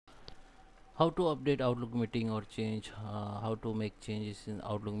How to update Outlook meeting or change how to make changes in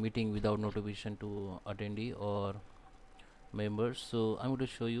Outlook meeting without notification to attendee or members. So I'm going to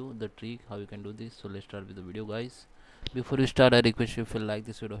show you the trick how you can do this. So let's start with the video, guys. Before you start, I request you, if you like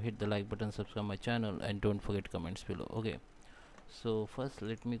this video, hit the like button, subscribe my channel, and don't forget comments below. Okay, so first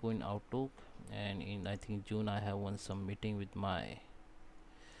let me go in Outlook, and in I think June I have some meeting with my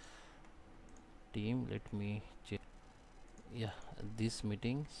team. Let me check. Yeah, this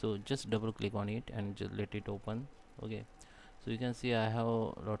meeting. So just double click on it and just let it open. Okay, so you can see I have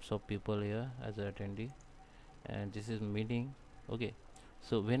lots of people here as an attendee, and this is meeting. Okay,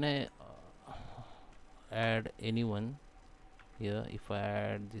 so when I add anyone here, if I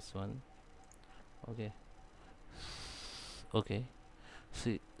add this one, okay, okay,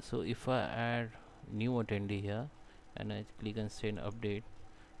 see, so if I add new attendee here and I click on send update,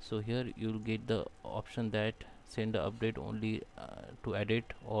 so here you'll get the option that send the update only to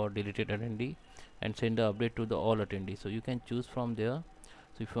edit or deleted attendee, and send the update to the all attendees. So you can choose from there.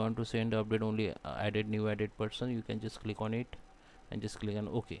 So if you want to send the update only added new added person, you can just click on it and just click on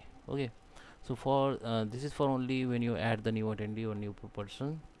OK. Okay, so for this is for only when you add the new attendee or new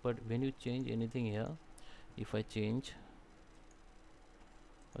person. But when you change anything here, if I change,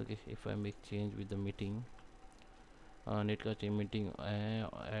 okay, if I make change with the meeting, networking meeting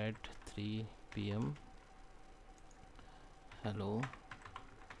at 3 p.m. hello,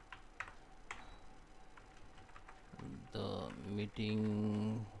 the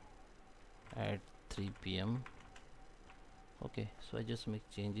meeting at 3 p.m. okay, so I just make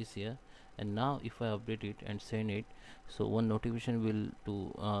changes here, and now if I update it and send it, so one notification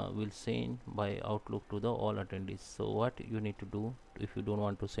will send by Outlook to the all attendees. So what you need to do, if you don't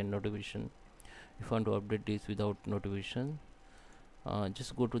want to send notification, if you want to update this without notification,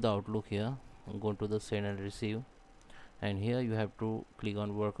 just go to the Outlook here, go to the send and receive, and here you have to click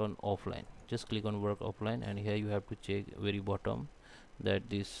on work on offline. Just click on work offline, and here you have to check very bottom that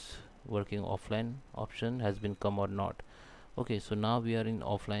this working offline option has been come or not. Okay, so now we are in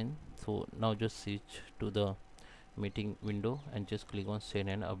offline. So now just switch to the meeting window and just click on send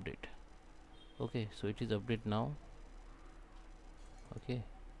and update. Okay, so it is update now. Okay,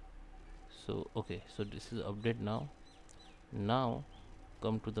 so this is update now. Now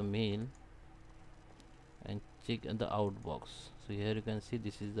come to the mail and check in the outbox. So here you can see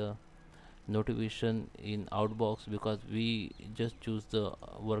this is the notification in outbox, because we just choose the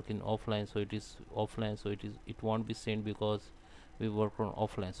work in offline, so it is offline, so it won't be sent because we work on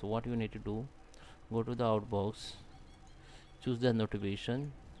offline. So what you need to do, go to the outbox, choose the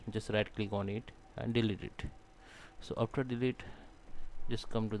notification, just right click on it and delete it. So after delete, just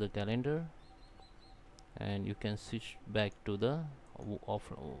come to the calendar, and you can switch back to the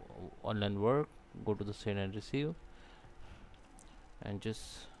online work, go to the send and receive, and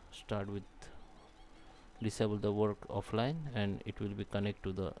just start with disable the work offline, and it will be connect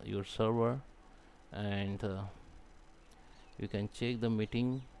to the your server, and you can check the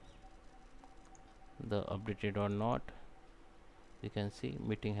meeting the updated or not. You can see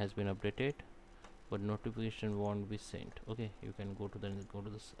meeting has been updated, but notification won't be sent. Okay, you can go to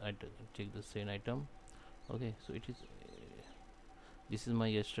this item, check the same item. Okay, so it is this is my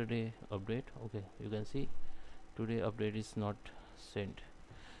yesterday update. Okay, you can see today update is not sent.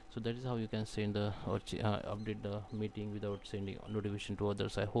 So that is how you can send the or update the meeting without sending notification to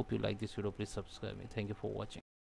others. I hope you like this video. Please subscribe me. Thank you for watching.